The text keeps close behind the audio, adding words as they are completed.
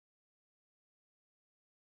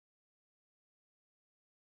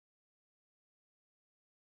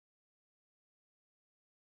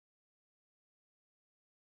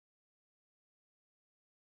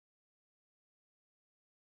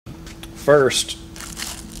first,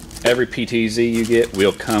 every PTZ you get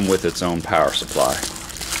will come with its own power supply.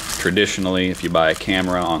 Traditionally, if you buy a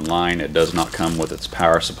camera online, it does not come with its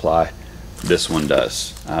power supply. This one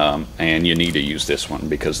does, and you need to use this one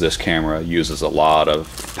because this camera uses a lot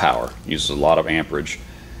of power, uses a lot of amperage,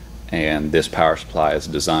 and this power supply is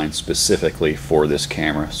designed specifically for this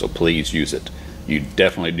camera, so please use it. You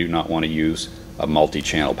definitely do not want to use a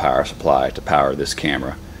multi-channel power supply to power this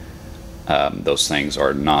camera. Those things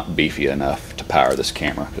are not beefy enough to power this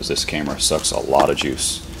camera because this camera sucks a lot of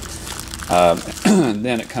juice.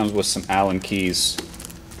 Then it comes with some Allen keys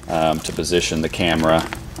to position the camera,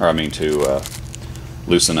 or to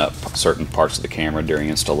loosen up certain parts of the camera during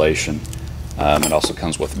installation. It also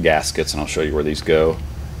comes with gaskets, and I'll show you where these go.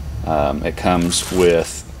 It comes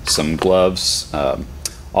with some gloves.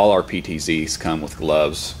 All our PTZs come with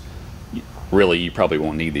gloves. Really, you probably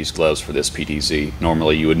won't need these gloves for this PTZ.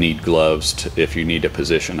 Normally you would need gloves if you need to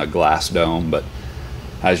position a glass dome, but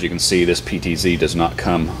as you can see, this PTZ does not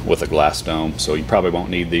come with a glass dome, so you probably won't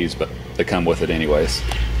need these, but they come with it anyways.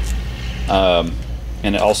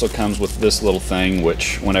 And it also comes with this little thing,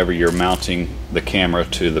 which whenever you're mounting the camera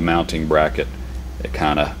to the mounting bracket, it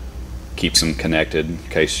kind of keeps them connected. In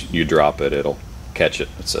case you drop it, it'll catch it.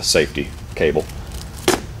 It's a safety cable.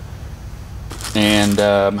 And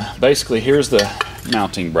basically, here's the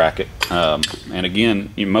mounting bracket. And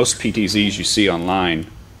again, most PTZs you see online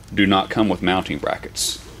do not come with mounting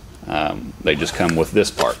brackets. They just come with this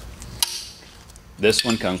part. This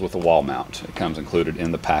one comes with a wall mount. It comes included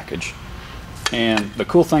in the package. And the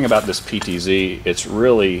cool thing about this PTZ,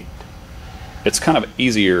 it's kind of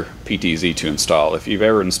easier PTZ to install. If you've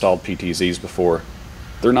ever installed PTZs before,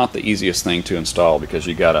 they're not the easiest thing to install because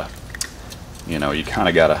you kind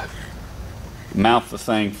of gotta mount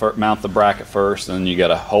the bracket first, and then you got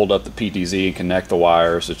to hold up the PTZ and connect the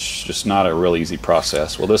wires. It's just not a real easy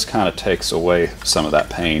process. Well, this kind of takes away some of that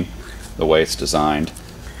pain, the way it's designed.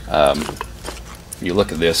 You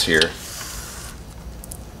look at this here.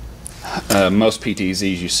 Most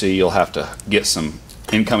PTZs you see, you'll have to get some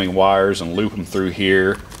incoming wires and loop them through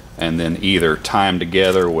here, and then either tie them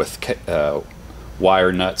together with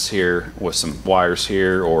wire nuts here with some wires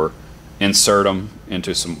here, or insert them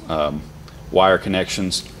into some wire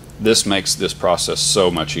connections. This makes this process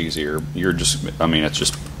so much easier. It's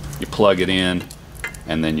just you plug it in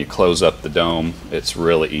and then you close up the dome. It's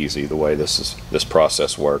really easy the way this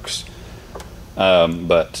process works.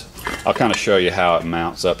 But I'll kind of show you how it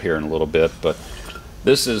mounts up here in a little bit. But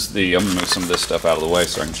this is I'm gonna move some of this stuff out of the way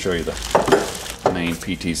so I can show you the main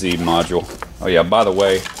PTZ module. Oh yeah, by the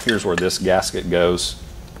way, here's where this gasket goes.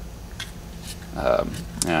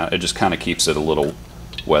 It just kind of keeps it a little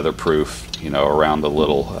weatherproof, around the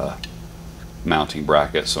little mounting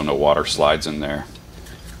bracket, so no water slides in there.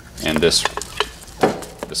 And this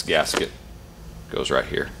gasket goes right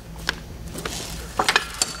here.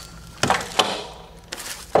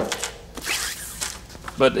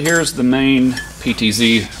 But here's the main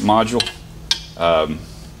PTZ module.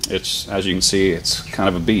 As you can see, it's kind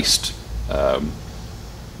of a beast.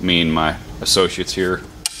 Me and my associates here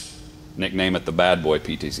nickname it the bad boy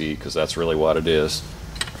PTZ because that's really what it is.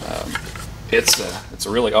 It's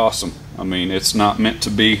really awesome. It's not meant to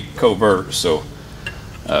be covert, so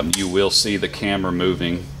you will see the camera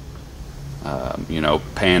moving,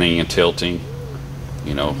 panning and tilting.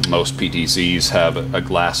 Most PTZs have a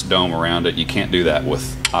glass dome around it. You can't do that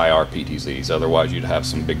with IR PTZs, otherwise you'd have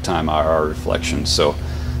some big time IR reflections. So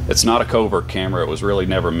it's not a covert camera. It was really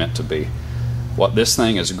never meant to be. What this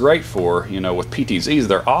thing is great for, with PTZs,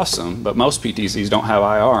 they're awesome, but most PTZs don't have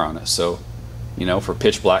IR on it. So for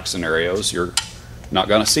pitch black scenarios, you're not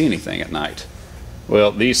going to see anything at night.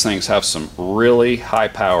 Well, these things have some really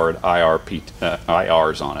high-powered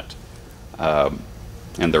IRs on it,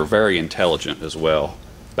 and they're very intelligent as well.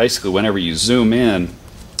 Basically, whenever you zoom in,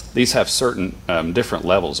 these have certain different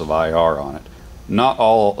levels of IR on it. Not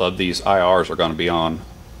all of these IRs are going to be on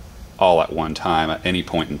all at one time at any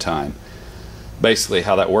point in time. Basically,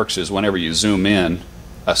 how that works is whenever you zoom in,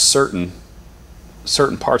 certain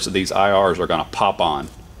parts of these IRs are going to pop on.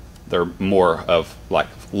 They're more of like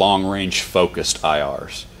long-range focused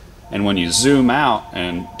IRs. And when you zoom out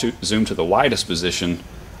and zoom to the widest position,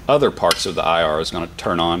 other parts of the IR is going to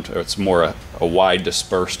turn on. It's more a wide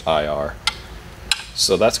dispersed IR.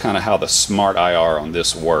 So that's kind of how the smart IR on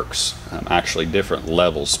this works. Actually, different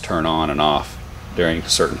levels turn on and off during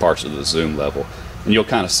certain parts of the zoom level. And you'll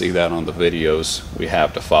kind of see that on the videos we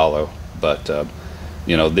have to follow. But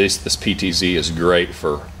this PTZ is great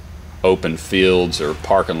for open fields or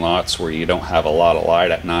parking lots where you don't have a lot of light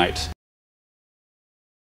at night.